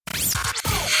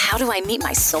How do I meet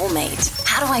my soulmate?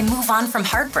 How do I move on from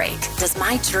heartbreak? Does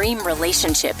my dream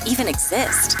relationship even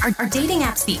exist? Are dating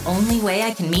apps the only way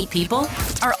I can meet people?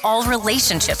 Are all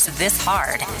relationships this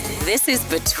hard? This is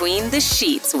Between the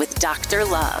Sheets with Dr.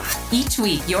 Love. Each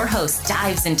week, your host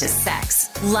dives into sex,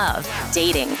 love,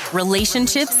 dating,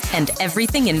 relationships, and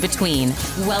everything in between.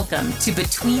 Welcome to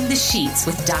Between the Sheets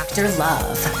with Dr.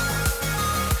 Love.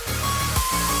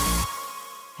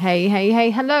 Hey,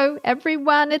 hello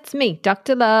everyone, it's me,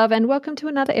 Dr. Love, and welcome to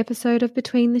another episode of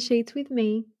Between the Sheets with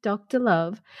me, Dr.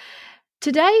 Love.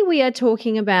 Today we are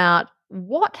talking about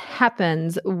what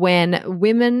happens when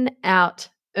women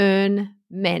out-earn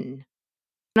men.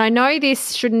 And I know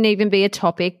this shouldn't even be a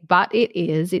topic, but it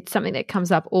is. It's something that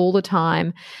comes up all the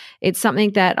time. It's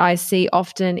something that I see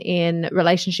often in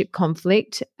relationship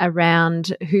conflict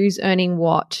around who's earning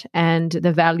what and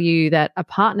the value that a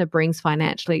partner brings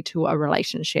financially to a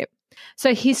relationship.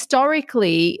 So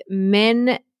historically,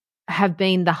 men have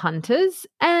been the hunters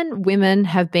and women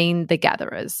have been the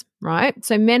gatherers, right?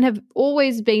 So men have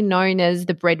always been known as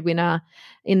the breadwinner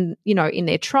in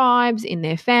their tribes, in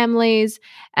their families,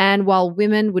 and while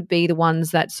women would be the ones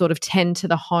that sort of tend to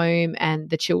the home and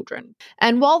the children.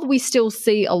 And while we still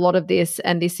see a lot of this,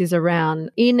 and this is around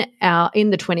in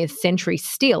the 20th century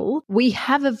still, we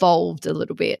have evolved a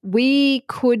little bit. We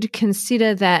could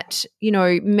consider that,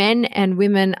 men and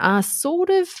women are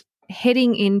sort of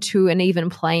heading into an even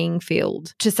playing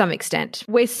field to some extent.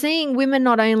 We're seeing women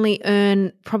not only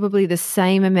earn probably the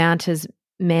same amount as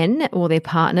men or their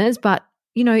partners, but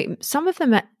some of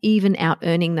them are even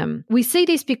out-earning them. We see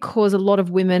this because a lot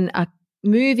of women are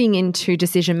moving into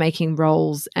decision-making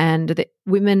roles and the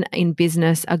women in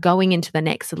business are going into the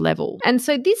next level. And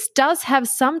so this does have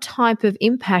some type of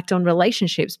impact on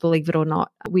relationships, believe it or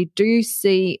not. We do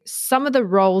see some of the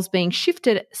roles being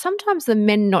shifted, sometimes the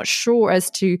men not sure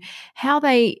as to how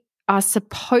they are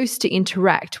supposed to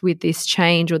interact with this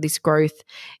change or this growth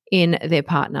in their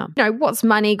partner. What's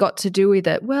money got to do with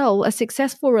it? Well, a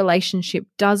successful relationship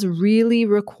does really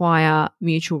require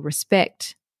mutual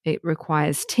respect. It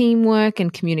requires teamwork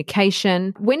and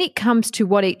communication. When it comes to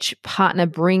what each partner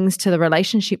brings to the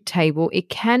relationship table, it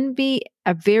can be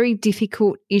a very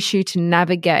difficult issue to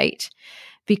navigate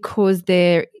because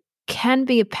there can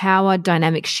be a power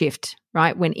dynamic shift,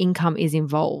 right, when income is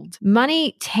involved.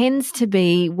 Money tends to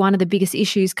be one of the biggest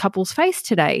issues couples face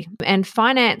today, and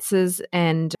finances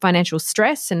and financial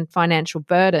stress and financial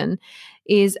burden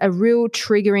is a real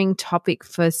triggering topic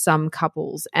for some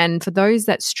couples. And for those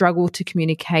that struggle to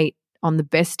communicate on the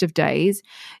best of days,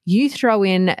 you throw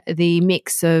in the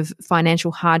mix of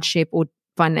financial hardship or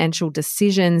financial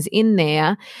decisions in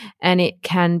there, and it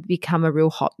can become a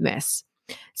real hot mess.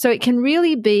 So it can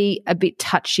really be a bit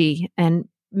touchy and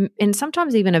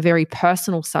sometimes even a very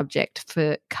personal subject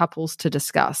for couples to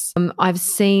discuss. I've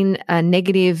seen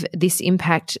this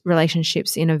impact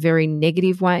relationships in a very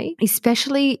negative way,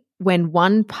 especially when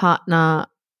one partner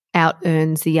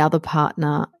out-earns the other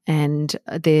partner and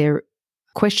there are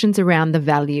questions around the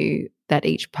value that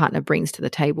each partner brings to the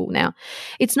table. Now,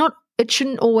 it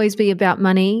shouldn't always be about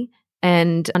money.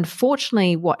 And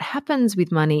unfortunately, what happens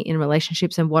with money in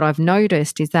relationships and what I've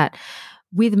noticed is that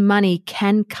with money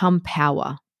can come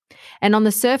power. And on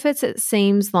the surface, it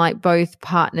seems like both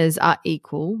partners are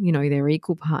equal, they're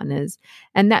equal partners.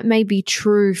 And that may be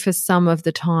true for some of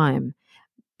the time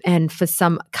and for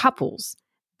some couples.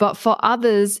 But for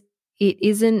others, it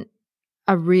isn't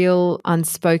a real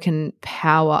unspoken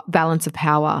balance of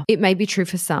power. It may be true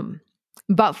for some.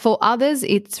 But for others,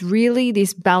 it's really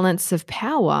this balance of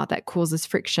power that causes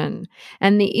friction.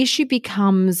 And the issue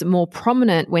becomes more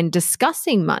prominent when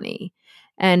discussing money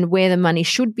and where the money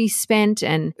should be spent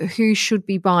and who should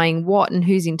be buying what and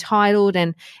who's entitled,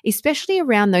 and especially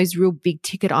around those real big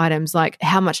ticket items like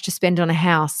how much to spend on a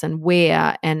house and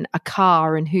where, and a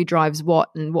car and who drives what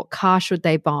and what car should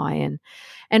they buy,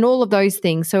 and all of those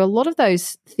things. So a lot of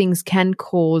those things can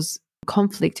cause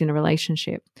conflict in a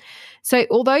relationship. So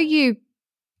although you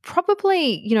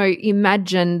probably,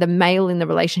 imagine the male in the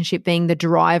relationship being the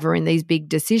driver in these big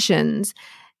decisions,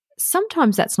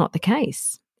 sometimes that's not the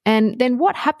case. And then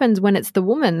what happens when it's the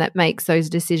woman that makes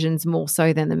those decisions more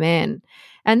so than the man?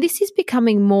 And this is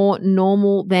becoming more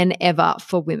normal than ever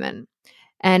for women,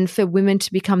 and for women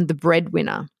to become the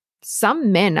breadwinner.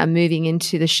 Some men are moving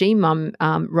into the she-mum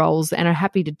roles and are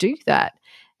happy to do that.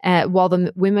 While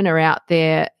the women are out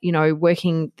there,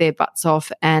 working their butts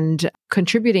off and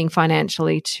contributing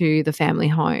financially to the family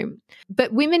home.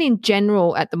 But women in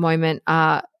general at the moment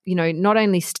are, not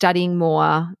only studying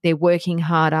more, they're working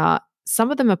harder. some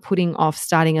of them are putting off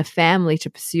starting a family to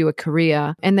pursue a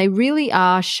career, and they really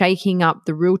are shaking up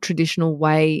the real traditional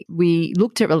way we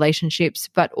looked at relationships,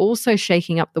 but also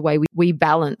shaking up the way we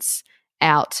balance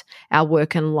out our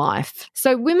work and life.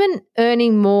 So women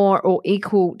earning more or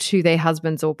equal to their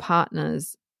husbands or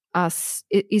partners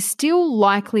is still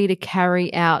likely to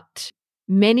carry out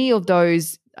many of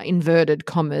those inverted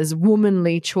commas,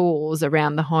 womanly chores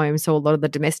around the home, so a lot of the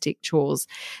domestic chores.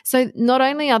 So not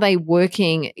only are they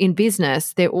working in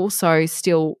business, they're also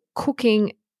still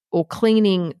cooking or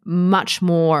cleaning much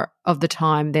more of the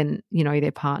time than,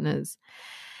 their partners.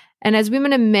 And as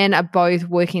women and men are both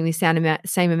working the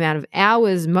same amount of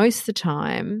hours most of the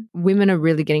time, women are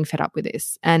really getting fed up with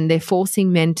this, and they're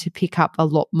forcing men to pick up a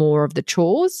lot more of the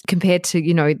chores compared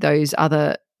to, those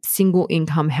other single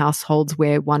income households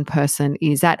where one person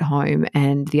is at home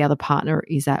and the other partner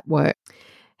is at work.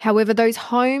 However, those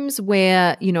homes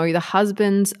where, the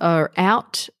husbands are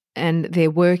out and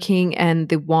they're working and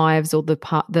the wives or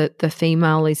the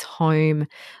female is home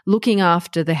looking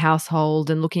after the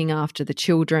household and looking after the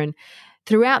children,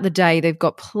 throughout the day they've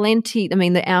got plenty.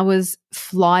 The hours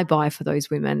fly by for those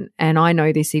women, and I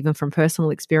know this even from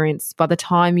personal experience. By the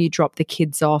time you drop the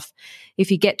kids off,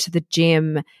 if you get to the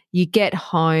gym, you get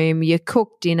home, you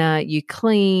cook dinner, you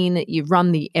clean, you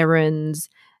run the errands,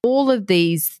 all of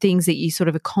these things that you sort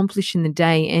of accomplish in the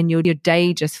day, and your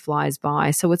day just flies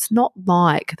by. So it's not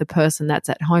like the person that's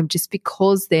at home, just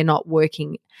because they're not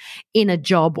working in a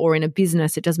job or in a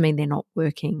business, it doesn't mean they're not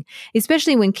working,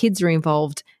 especially when kids are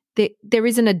involved. There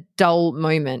isn't a dull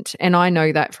moment, and I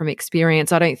know that from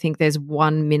experience. I don't think there's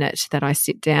 1 minute that I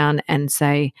sit down and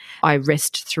say I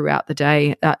rest throughout the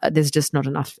day. There's just not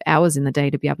enough hours in the day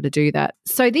to be able to do that.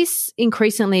 So this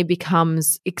increasingly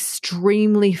becomes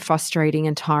extremely frustrating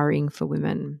and tiring for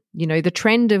women. The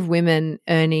trend of women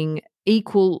earning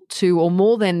equal to or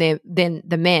more than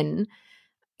the men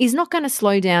is not going to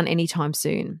slow down anytime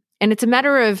soon. And it's a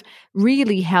matter of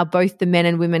really how both the men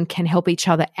and women can help each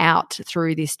other out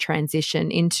through this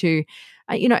transition into,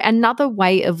 another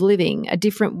way of living, a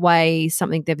different way,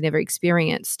 something they've never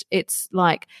experienced. It's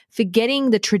like forgetting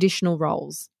the traditional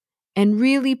roles and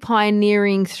really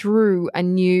pioneering through a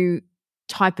new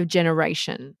type of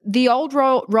generation. The old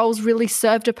roles really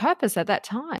served a purpose at that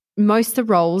time. Most of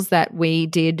the roles that we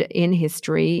did in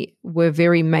history were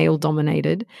very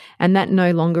male-dominated, and that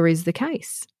no longer is the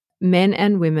case. Men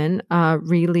and women are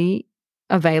really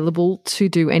available to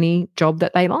do any job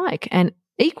that they like, and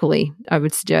equally, I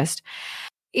would suggest.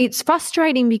 It's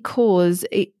frustrating because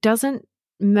it doesn't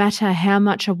matter how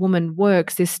much a woman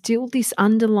works, there's still this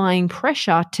underlying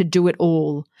pressure to do it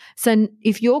all. So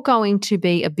if you're going to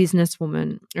be a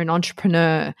businesswoman or an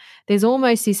entrepreneur, there's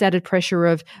almost this added pressure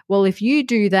of, well, if you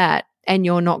do that and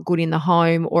you're not good in the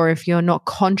home, or if you're not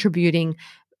contributing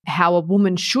how a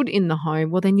woman should in the home,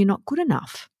 well, then you're not good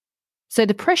enough. So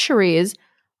the pressure is,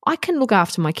 I can look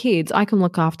after my kids, I can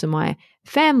look after my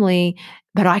family,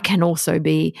 but I can also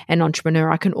be an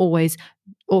entrepreneur. I can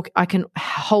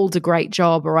hold a great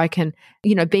job, or I can,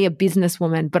 be a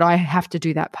businesswoman, but I have to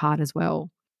do that part as well.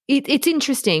 It's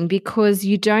interesting because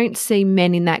you don't see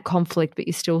men in that conflict, but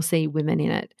you still see women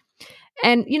in it.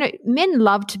 And, men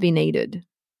love to be needed.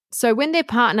 So when their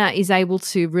partner is able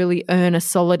to really earn a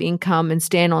solid income and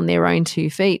stand on their own 2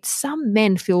 feet, some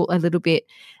men feel a little bit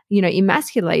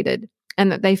emasculated,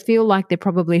 and that they feel like they're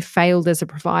probably failed as a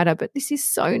provider. But this is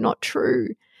so not true.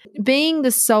 Being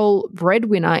the sole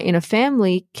breadwinner in a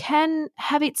family can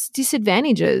have its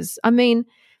disadvantages.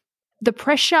 The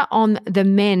pressure on the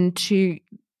men to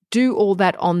do all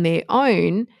that on their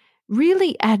own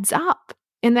really adds up.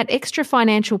 And that extra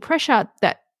financial pressure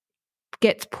that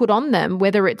gets put on them,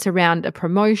 whether it's around a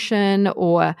promotion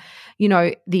or,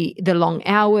 the long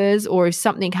hours, or if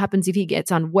something happens, if he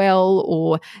gets unwell,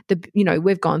 or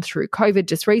we've gone through COVID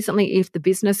just recently, if the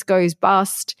business goes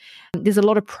bust, there's a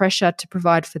lot of pressure to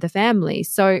provide for the family.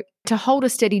 So to hold a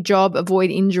steady job,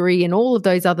 avoid injury, and all of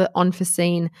those other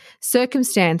unforeseen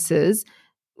circumstances,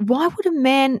 why would a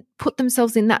man put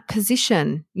themselves in that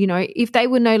position? If they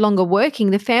were no longer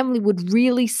working, the family would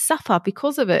really suffer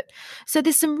because of it. So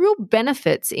there's some real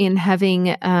benefits in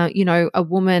having, a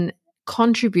woman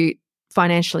contribute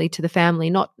financially to the family,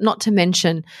 not to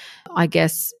mention, I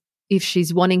guess, if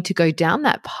she's wanting to go down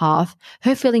that path,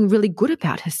 her feeling really good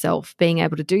about herself, being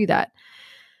able to do that.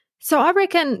 So I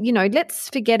reckon, let's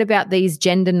forget about these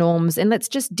gender norms and let's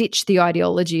just ditch the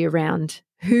ideology around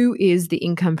who is the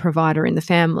income provider in the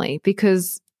family,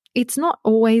 because it's not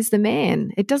always the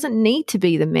man. It doesn't need to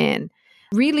be the man.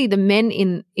 Really, the men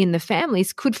in the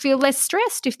families could feel less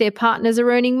stressed if their partners are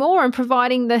earning more and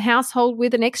providing the household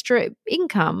with an extra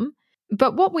income.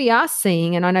 But what we are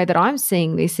seeing, and I know that I'm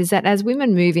seeing this, is that as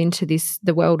women move into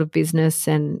the world of business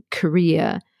and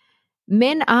career,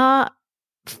 men are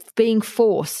being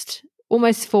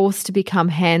almost forced to become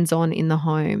hands-on in the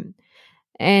home.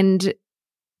 And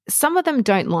some of them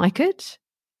don't like it,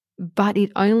 but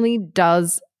it only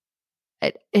does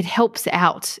it helps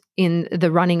out in the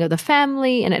running of the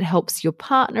family, and it helps your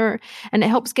partner, and it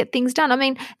helps get things done. I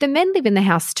mean, the men live in the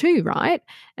house too, right?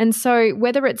 And so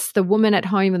whether it's the woman at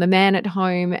home or the man at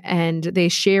home and they're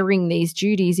sharing these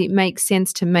duties, it makes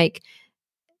sense to make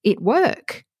it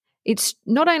work. It's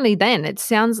not only then, it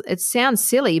sounds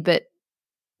silly, but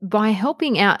by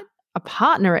helping out a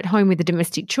partner at home with the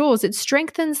domestic chores, it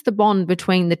strengthens the bond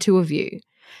between the two of you.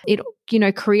 It,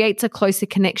 creates a closer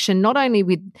connection, not only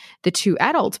with the two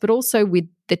adults, but also with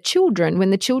the children. When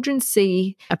the children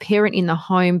see a parent in the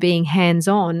home being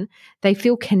hands-on, they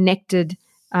feel connected,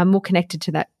 more connected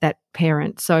to that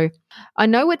parent. So I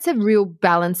know it's a real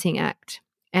balancing act,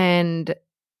 and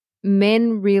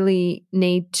men really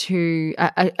need to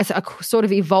are sort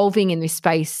of evolving in this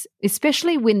space,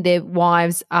 especially when their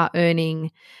wives are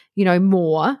earning,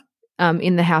 more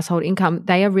in the household income.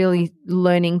 They are really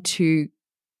learning to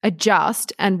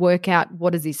adjust and work out,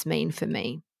 what does this mean for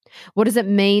me? What does it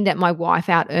mean that my wife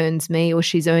out earns me, or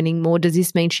she's earning more? Does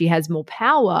this mean she has more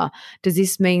power? Does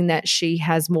this mean that she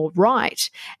has more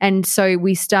right? And so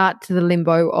we start to the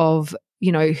limbo of,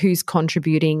 who's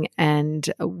contributing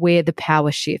and where the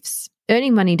power shifts.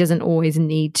 Earning money doesn't always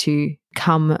need to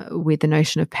come with the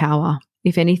notion of power.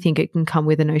 If anything, it can come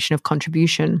with a notion of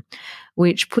contribution,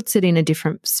 which puts it in a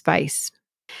different space.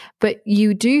 But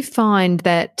you do find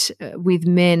that with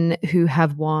men who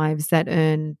have wives that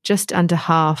earn just under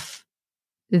half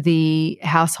the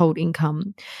household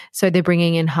income, so they're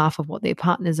bringing in half of what their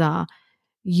partners are,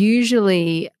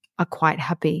 usually are quite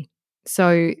happy.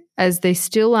 So as they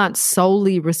still aren't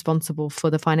solely responsible for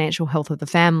the financial health of the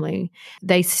family,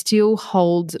 they still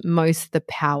hold most of the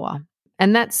power.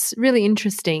 And that's really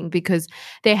interesting because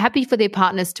they're happy for their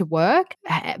partners to work,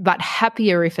 but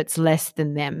happier if it's less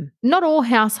than them. Not all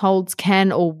households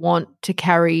can or want to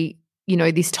carry,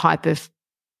 this type of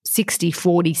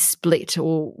 60-40 split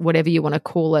or whatever you want to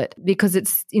call it, because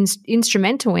it's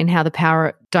instrumental in how the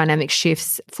power dynamic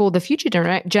shifts for the future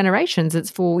generations. It's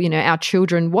for, our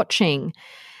children watching.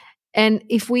 And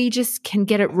if we just can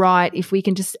get it right, if we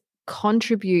can just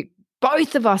contribute,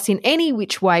 both of us, in any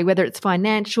which way, whether it's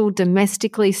financial,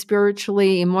 domestically,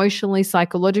 spiritually, emotionally,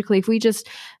 psychologically, if we just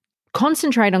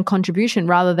concentrate on contribution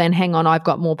rather than hang on, I've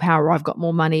got more power, I've got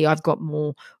more money, I've got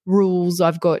more rules,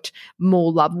 I've got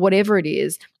more love, whatever it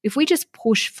is, if we just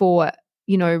push for,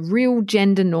 real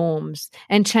gender norms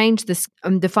and change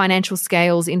the financial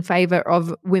scales in favor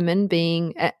of women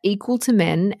being equal to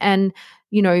men and,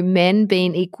 men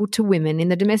being equal to women in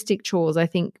the domestic chores, I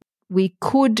think we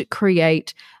could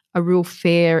create a real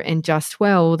fair and just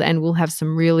world, and we'll have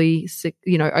some really,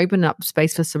 open up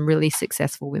space for some really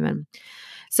successful women.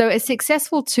 So a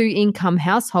successful two-income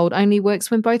household only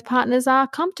works when both partners are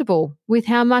comfortable with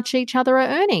how much each other are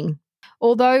earning.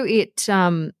 Although it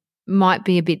might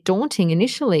be a bit daunting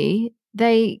initially,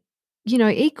 they,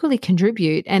 equally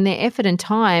contribute, and their effort and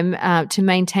time to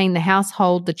maintain the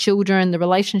household, the children, the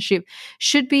relationship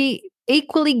should be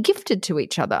equally gifted to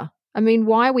each other. I mean,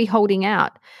 why are we holding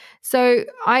out? So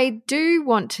I do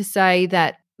want to say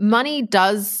that money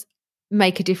does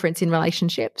make a difference in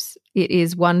relationships. It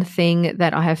is one thing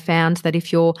that I have found that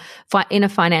if you're in a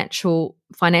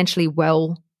financially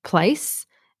well place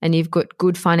and you've got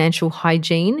good financial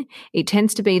hygiene, it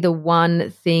tends to be the one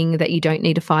thing that you don't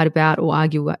need to fight about or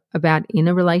argue about in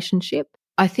a relationship.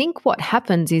 I think what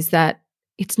happens is that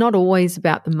it's not always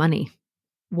about the money.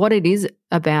 What it is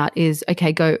about is,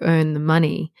 okay, go earn the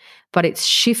money, but it's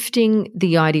shifting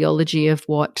the ideology of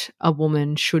what a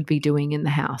woman should be doing in the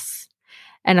house.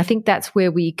 And I think that's where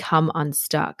we come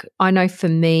unstuck. I know for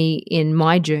me in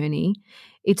my journey,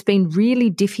 it's been really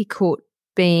difficult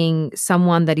being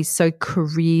someone that is so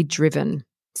career driven,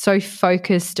 so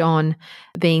focused on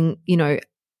being,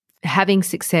 having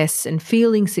success and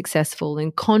feeling successful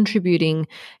and contributing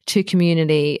to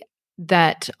community,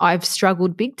 that I've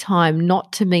struggled big time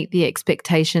not to meet the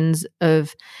expectations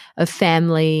of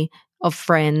family, of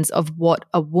friends, of what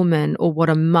a woman or what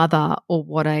a mother or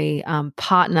what a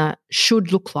partner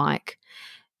should look like,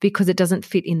 because it doesn't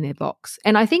fit in their box.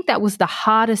 And I think that was the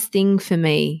hardest thing for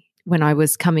me when I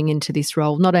was coming into this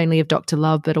role, not only of Dr.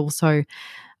 Love, but also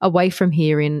away from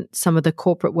here in some of the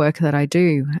corporate work that I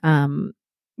do.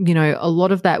 A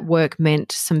lot of that work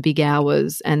meant some big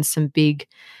hours and some big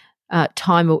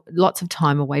lots of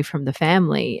time away from the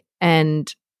family,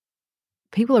 and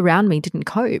people around me didn't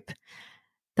cope.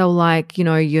 They were like,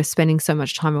 you're spending so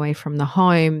much time away from the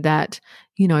home that,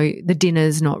 the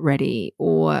dinner's not ready,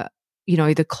 or,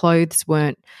 the clothes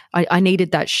weren't, I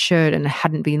needed that shirt and it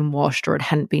hadn't been washed, or it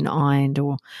hadn't been ironed,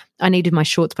 or I needed my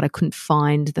shorts but I couldn't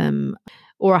find them.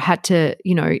 Or I had to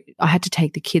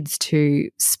take the kids to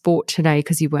sport today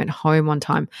because you weren't home one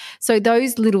time. So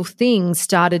those little things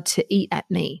started to eat at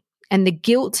me. And the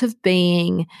guilt of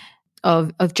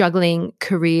of juggling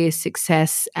career,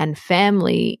 success, and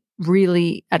family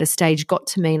really at a stage got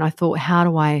to me. And I thought, how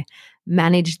do I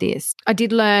manage this? I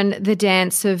did learn the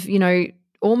dance of,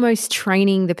 almost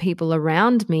training the people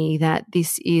around me that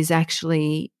this is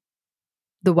actually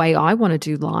the way I want to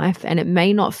do life, and it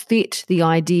may not fit the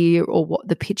idea or what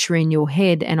the picture in your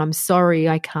head, and I'm sorry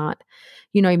I can't,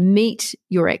 meet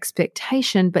your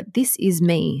expectation, but this is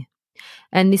me,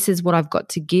 and this is what I've got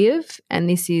to give, and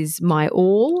this is my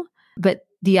all. But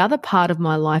the other part of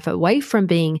my life, away from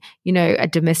being, a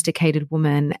domesticated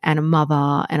woman and a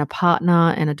mother and a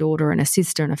partner and a daughter and a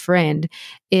sister and a friend,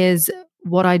 is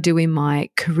what I do in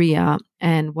my career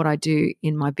and what I do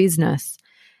in my business.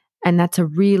 And that's a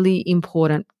really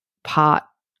important part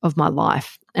of my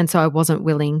life. And so I wasn't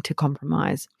willing to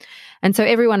compromise. And so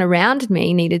everyone around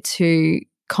me needed to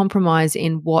compromise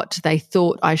in what they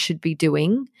thought I should be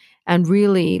doing and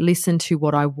really listen to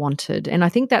what I wanted. And I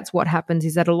think that's what happens,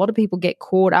 is that a lot of people get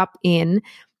caught up in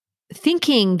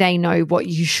thinking they know what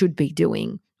you should be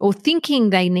doing, or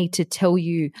thinking they need to tell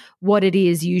you what it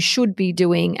is you should be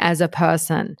doing as a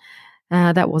person.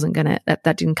 That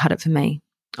didn't cut it for me.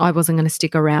 I wasn't going to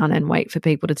stick around and wait for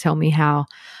people to tell me how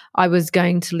I was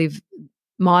going to live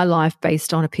my life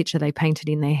based on a picture they painted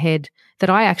in their head that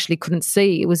I actually couldn't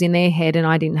see. It was in their head and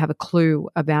I didn't have a clue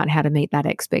about how to meet that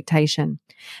expectation.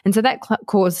 And so that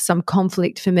caused some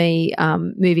conflict for me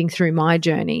moving through my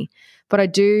journey. But I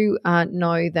do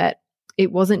know that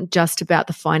it wasn't just about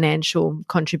the financial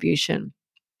contribution.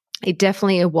 It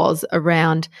definitely was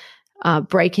around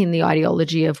breaking the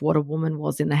ideology of what a woman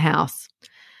was in the house.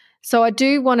 So I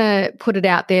do want to put it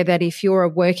out there that if you're a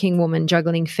working woman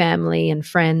juggling family and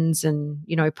friends and,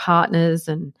 partners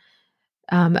and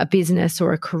a business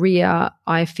or a career,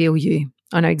 I feel you.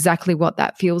 I know exactly what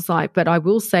that feels like. But I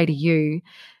will say to you,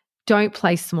 don't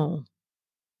play small.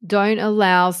 Don't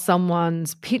allow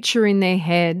someone's picture in their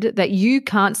head that you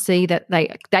can't see, that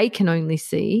they can only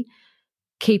see,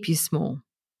 keep you small.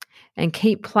 And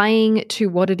keep playing to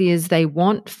what it is they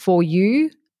want for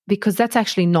you, because that's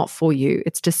actually not for you.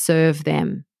 It's to serve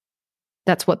them.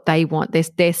 That's what they want.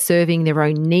 They're serving their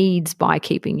own needs by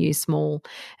keeping you small,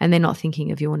 and they're not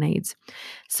thinking of your needs.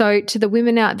 So to the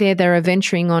women out there that are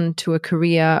venturing on to a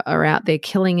career or out there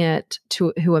killing it,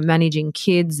 who are managing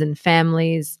kids and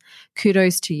families,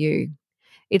 kudos to you.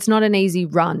 It's not an easy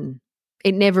run.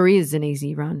 It never is an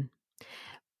easy run.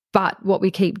 But what we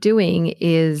keep doing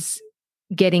is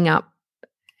getting up,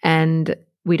 and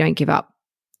we don't give up.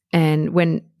 And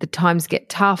when the times get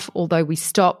tough, although we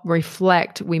stop,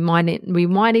 reflect, we might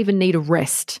even need a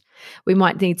rest. We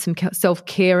might need some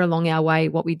self-care along our way.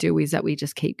 What we do is that we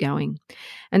just keep going.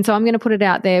 And so I'm going to put it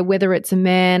out there, whether it's a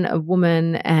man, a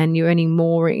woman, and you're earning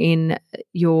more in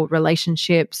your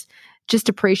relationships, just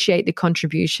appreciate the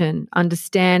contribution.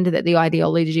 Understand that the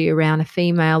ideology around a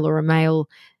female or a male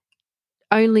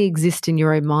only exists in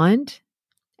your own mind,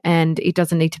 and it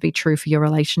doesn't need to be true for your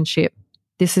relationship.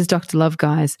 This is Dr. Love,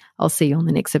 guys. I'll see you on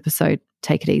the next episode.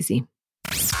 Take it easy.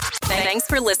 Thanks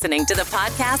for listening to the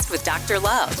podcast with Dr.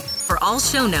 Love. For all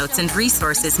show notes and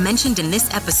resources mentioned in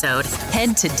this episode,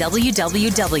 head to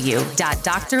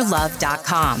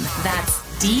www.drlove.com.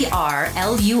 That's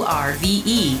DRLURVE.com.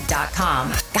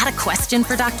 Got a question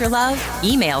for Dr. Love?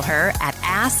 Email her at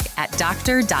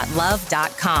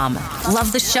ask@dr.love.com.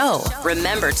 Love the show?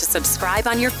 Remember to subscribe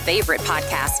on your favorite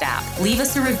podcast app. Leave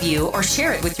us a review or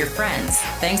share it with your friends.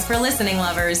 Thanks for listening,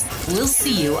 lovers. We'll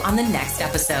see you on the next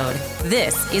episode.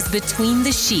 This is Between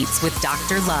the Sheets with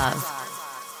Dr. Love.